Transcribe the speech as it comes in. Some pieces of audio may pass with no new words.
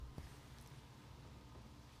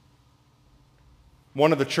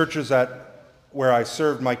One of the churches where I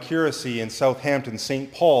served my curacy in Southampton,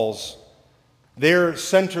 St. Paul's, their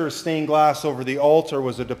center stained glass over the altar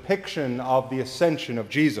was a depiction of the ascension of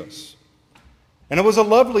Jesus. And it was a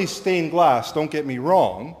lovely stained glass, don't get me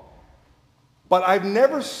wrong, but I've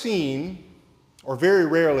never seen, or very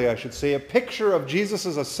rarely I should say, a picture of Jesus'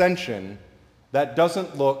 ascension that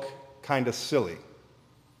doesn't look kind of silly.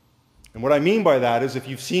 And what I mean by that is if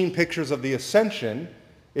you've seen pictures of the ascension,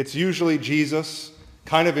 it's usually Jesus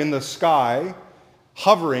kind of in the sky,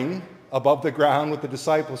 hovering above the ground with the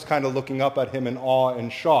disciples kind of looking up at him in awe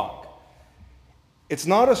and shock. It's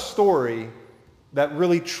not a story that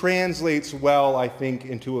really translates well, I think,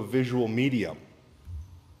 into a visual medium.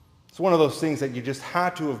 It's one of those things that you just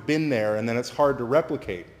had to have been there, and then it's hard to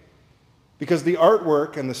replicate. Because the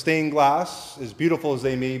artwork and the stained glass, as beautiful as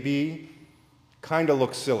they may be, kind of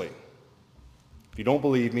look silly. If you don't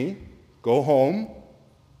believe me, go home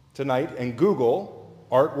tonight and Google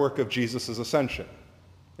artwork of Jesus' ascension.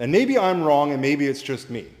 And maybe I'm wrong and maybe it's just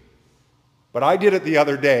me. But I did it the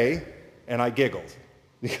other day and I giggled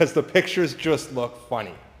because the pictures just look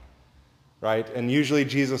funny, right? And usually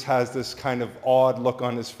Jesus has this kind of odd look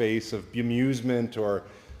on his face of bemusement or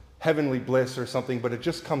heavenly bliss or something, but it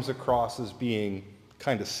just comes across as being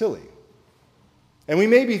kind of silly. And we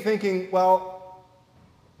may be thinking, well,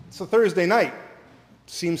 it's a Thursday night.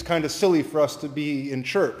 Seems kind of silly for us to be in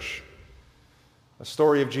church. A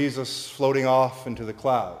story of Jesus floating off into the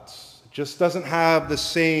clouds. It just doesn't have the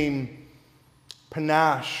same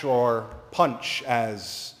panache or punch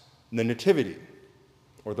as the Nativity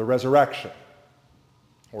or the resurrection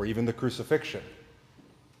or even the crucifixion.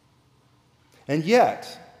 And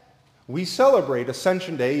yet, we celebrate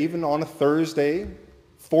Ascension Day even on a Thursday,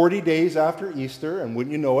 40 days after Easter, and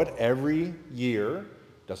wouldn't you know it, every year,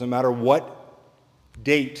 doesn't matter what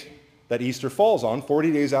date that Easter falls on,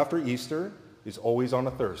 40 days after Easter is always on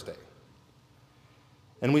a Thursday.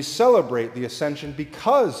 And we celebrate the Ascension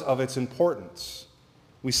because of its importance.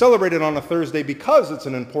 We celebrate it on a Thursday because it's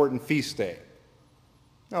an important feast day.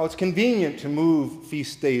 Now, it's convenient to move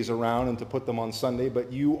feast days around and to put them on Sunday,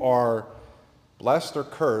 but you are blessed or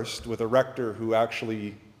cursed with a rector who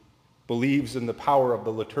actually believes in the power of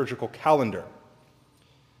the liturgical calendar.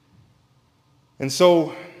 And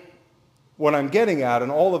so, what I'm getting at in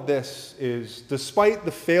all of this is, despite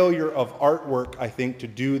the failure of artwork, I think, to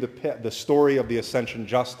do the story of the Ascension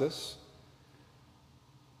justice,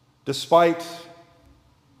 despite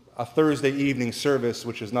a Thursday evening service,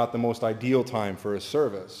 which is not the most ideal time for a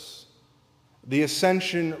service, the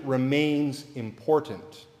Ascension remains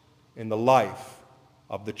important in the life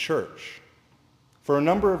of the church for a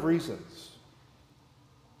number of reasons.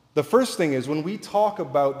 The first thing is, when we talk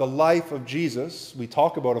about the life of Jesus, we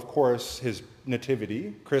talk about, of course, his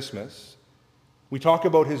nativity, Christmas. We talk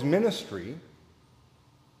about his ministry.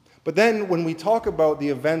 But then when we talk about the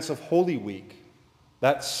events of Holy Week,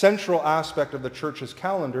 that central aspect of the church's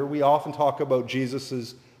calendar, we often talk about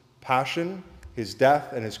Jesus' passion, his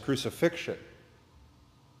death, and his crucifixion.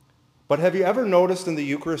 But have you ever noticed in the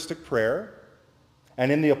Eucharistic prayer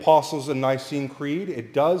and in the Apostles' and Nicene Creed,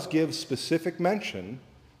 it does give specific mention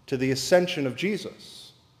to the ascension of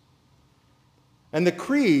Jesus. And the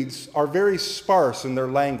creeds are very sparse in their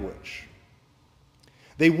language.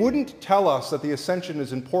 They wouldn't tell us that the ascension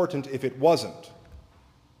is important if it wasn't.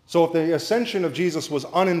 So if the ascension of Jesus was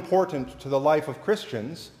unimportant to the life of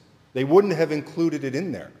Christians, they wouldn't have included it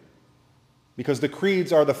in there. Because the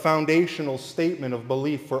creeds are the foundational statement of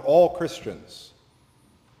belief for all Christians.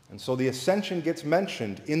 And so the ascension gets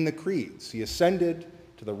mentioned in the creeds. He ascended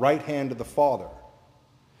to the right hand of the Father.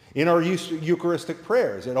 In our Eucharistic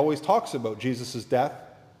prayers, it always talks about Jesus' death,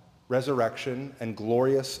 resurrection, and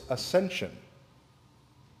glorious ascension.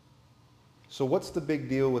 So what's the big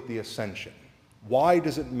deal with the ascension? Why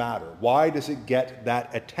does it matter? Why does it get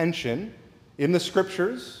that attention in the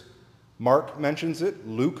Scriptures? Mark mentions it,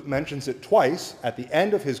 Luke mentions it twice at the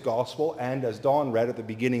end of his gospel and, as Don read, at the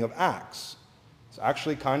beginning of Acts. It's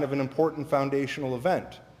actually kind of an important foundational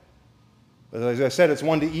event. But as I said, it's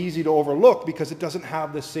one easy to overlook because it doesn't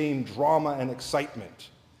have the same drama and excitement.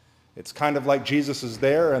 It's kind of like Jesus is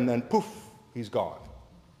there and then poof, he's gone.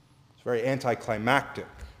 It's very anticlimactic.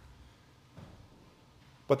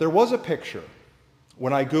 But there was a picture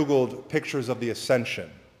when I Googled pictures of the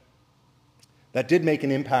Ascension that did make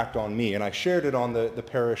an impact on me, and I shared it on the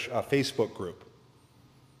parish Facebook group.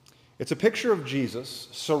 It's a picture of Jesus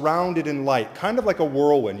surrounded in light, kind of like a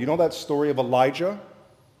whirlwind. You know that story of Elijah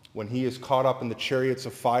when he is caught up in the chariots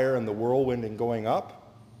of fire and the whirlwind and going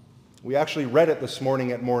up? We actually read it this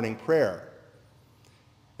morning at morning prayer.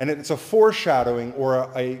 And it's a foreshadowing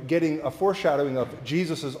or getting a foreshadowing of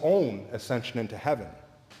Jesus' own ascension into heaven.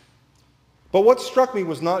 But what struck me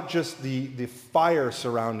was not just the fire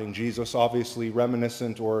surrounding Jesus, obviously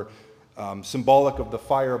reminiscent or symbolic of the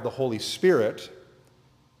fire of the Holy Spirit,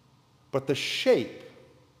 but the shape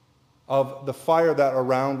of the fire that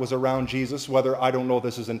was around Jesus, whether I don't know if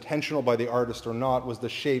this is intentional by the artist or not, was the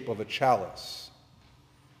shape of a chalice.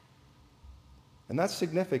 And that's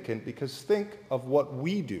significant because think of what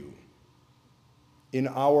we do in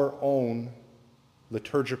our own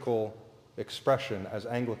liturgical expression as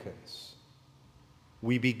Anglicans.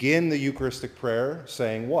 We begin the Eucharistic prayer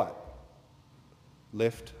saying what?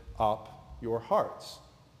 Lift up your hearts.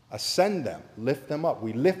 Ascend them. Lift them up.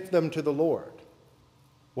 We lift them to the Lord.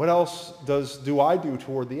 What else do I do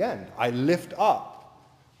toward the end? I lift up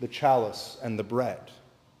the chalice and the bread.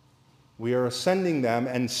 We are ascending them,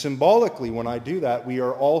 and symbolically, when I do that, we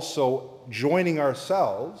are also joining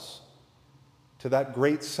ourselves to that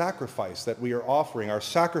great sacrifice that we are offering, our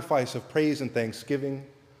sacrifice of praise and thanksgiving,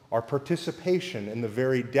 our participation in the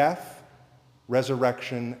very death,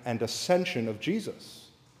 resurrection, and ascension of Jesus.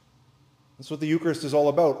 That's what the Eucharist is all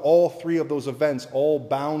about, all three of those events all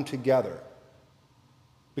bound together.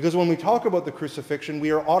 Because when we talk about the crucifixion, we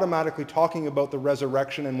are automatically talking about the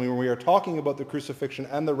resurrection, and when we are talking about the crucifixion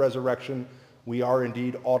and the resurrection, we are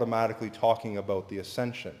indeed automatically talking about the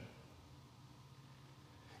ascension.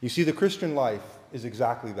 You see, the Christian life is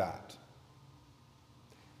exactly that.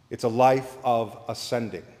 It's a life of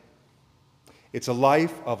ascending. It's a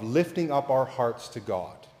life of lifting up our hearts to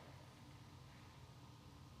God.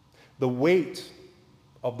 The weight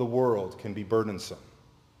of the world can be burdensome.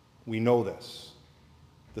 We know this.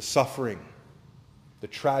 The suffering, the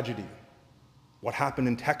tragedy, what happened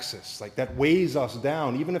in Texas, like that weighs us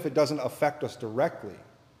down, even if it doesn't affect us directly.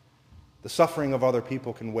 The suffering of other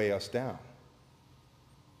people can weigh us down.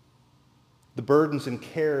 The burdens and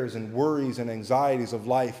cares and worries and anxieties of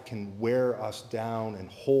life can wear us down and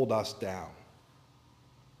hold us down.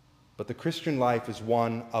 But the Christian life is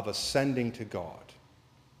one of ascending to God.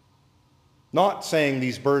 Not saying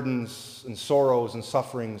these burdens and sorrows and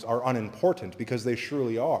sufferings are unimportant, because they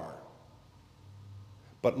surely are.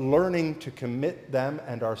 But learning to commit them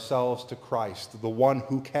and ourselves to Christ, the one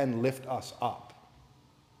who can lift us up.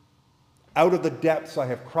 Out of the depths I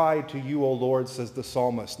have cried to you, O Lord, says the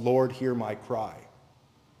psalmist. Lord, hear my cry.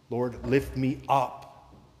 Lord, lift me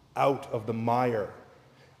up out of the mire.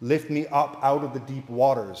 Lift me up out of the deep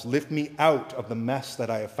waters. Lift me out of the mess that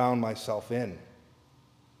I have found myself in.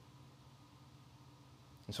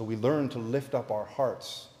 And so we learn to lift up our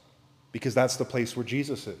hearts, because that's the place where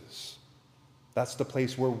Jesus is. That's the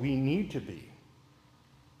place where we need to be.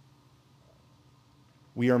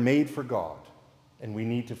 We are made for God, and we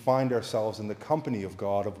need to find ourselves in the company of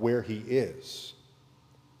God, of where He is.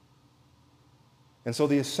 And so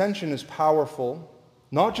the ascension is powerful,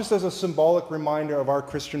 not just as a symbolic reminder of our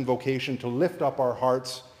Christian vocation to lift up our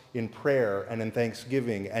hearts in prayer and in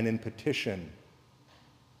thanksgiving and in petition,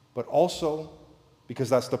 but also because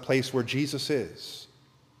that's the place where Jesus is.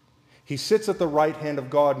 He sits at the right hand of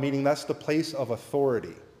God, meaning that's the place of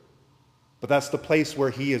authority. But that's the place where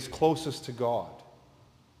He is closest to God.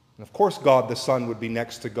 And of course, God the Son would be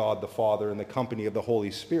next to God the Father in the company of the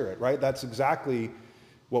Holy Spirit, right? That's exactly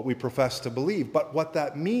what we profess to believe. But what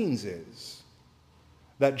that means is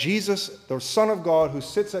that Jesus, the Son of God, who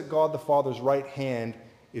sits at God the Father's right hand,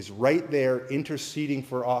 is right there interceding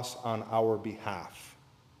for us on our behalf.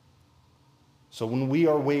 So when we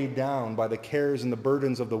are weighed down by the cares and the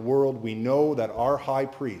burdens of the world, we know that our high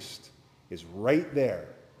priest is right there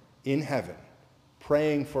in heaven,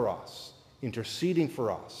 praying for us, interceding for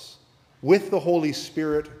us, with the Holy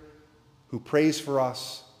Spirit, who prays for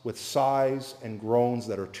us with sighs and groans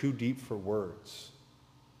that are too deep for words.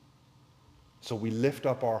 So we lift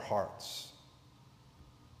up our hearts.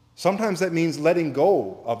 Sometimes that means letting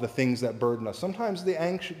go of the things that burden us. Sometimes the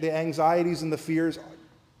anxieties and the fears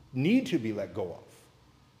need to be let go of.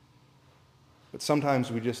 But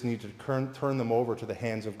sometimes we just need to turn them over to the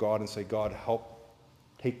hands of God and say, God, help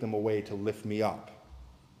take them away to lift me up.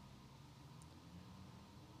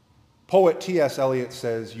 Poet T.S. Eliot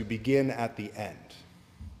says, you begin at the end.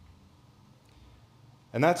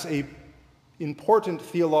 And that's an important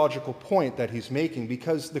theological point that he's making,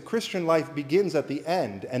 because the Christian life begins at the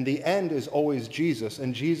end, and the end is always Jesus,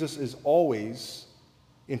 and Jesus is always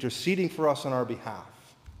interceding for us on our behalf.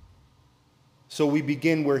 So we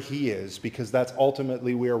begin where He is, because that's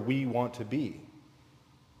ultimately where we want to be.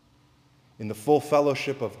 In the full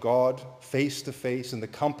fellowship of God, face to face, in the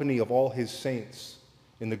company of all His saints,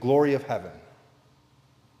 in the glory of heaven.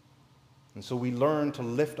 And so we learn to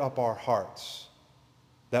lift up our hearts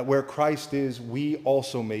that where Christ is, we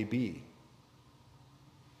also may be.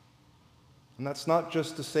 And that's not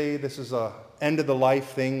just to say this is a end of the life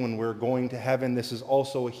thing when we're going to heaven. This is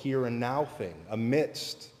also a here and now thing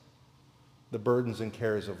amidst the burdens and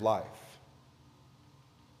cares of life.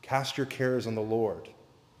 Cast your cares on the Lord,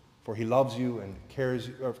 for he loves you and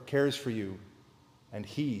cares for you, and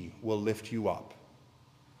he will lift you up.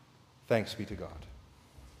 Thanks be to God.